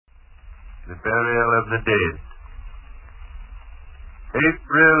the burial of the dead.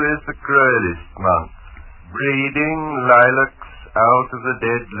 April is the cruelest month, breeding lilacs out of the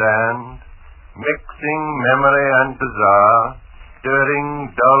dead land, mixing memory and bazaar,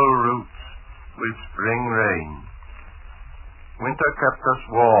 stirring dull roots with spring rain. Winter kept us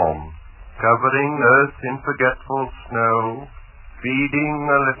warm, covering earth in forgetful snow, feeding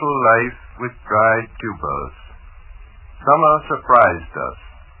a little life with dried tubers. Summer surprised us,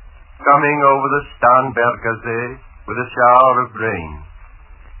 coming over the Starnberger See with a shower of rain.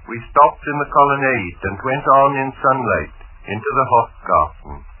 We stopped in the colonnade and went on in sunlight into the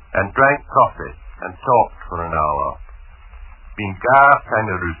Hofgarten and drank coffee and talked for an hour. Bin gar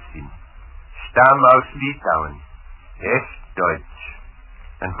keine Russin, Stamm aus Litauen, echt Deutsch.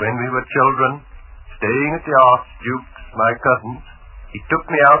 And when we were children, staying at the Archduke's, my cousin's, he took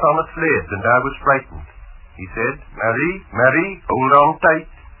me out on a sled and I was frightened. He said, "Mary, Mary, hold on tight."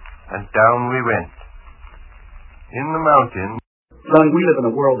 And down we went. In the mountains. Son, we live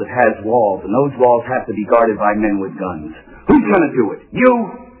in a world that has walls, and those walls have to be guarded by men with guns. Who's going to do it? You?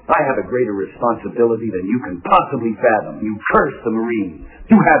 I have a greater responsibility than you can possibly fathom. You curse the Marines.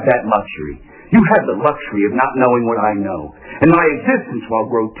 You have that luxury. You have the luxury of not knowing what I know. And my existence, while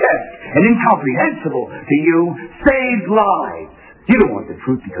grotesque and incomprehensible to you, saves lives. You don't want the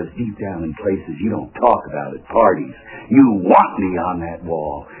truth because deep down in places you don't talk about at parties. You want me on that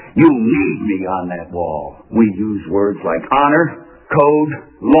wall. You need me on that wall. We use words like honor, code,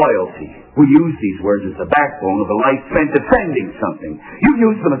 loyalty. We use these words as the backbone of a life spent defending something. You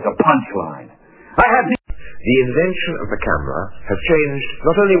use them as a punchline. The invention of the camera has changed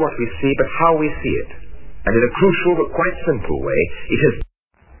not only what we see, but how we see it. And in a crucial but quite simple way, it has...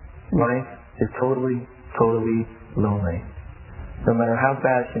 Life is totally lonely. No matter how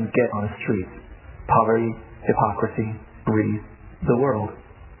bad things get on the street, poverty, hypocrisy, greed, the world,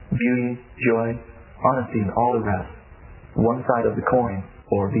 beauty, joy, honesty, and all the rest, one side of the coin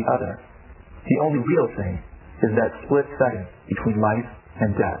or the other. The only real thing is that split second between life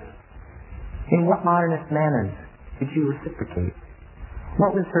and death. In what modernist manners did you reciprocate?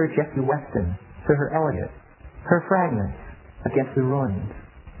 What was her Jeffrey Weston to her Eliot, her fragments against the ruins,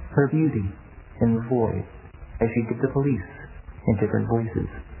 her beauty in the void, as she did the police in different voices?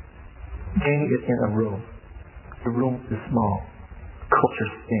 Janie is in a room. The room is small. Culture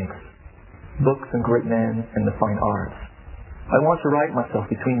stinks. Books and great men and the fine arts. I want to write myself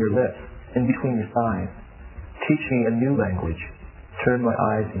between your lips and between your thighs. Teach me a new language. Turn my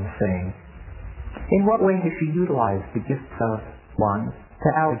eyes insane. In what way has she utilized the gifts of 1.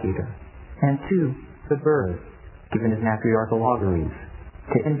 the alligator, and 2. the bird, given his matriarchal auguries,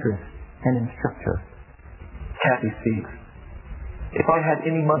 to interest and instruct her? Kathy speaks. If I had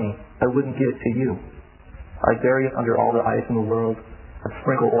any money, I wouldn't give it to you. I'd bury it under all the ice in the world, I'd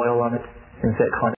sprinkle oil on it, and set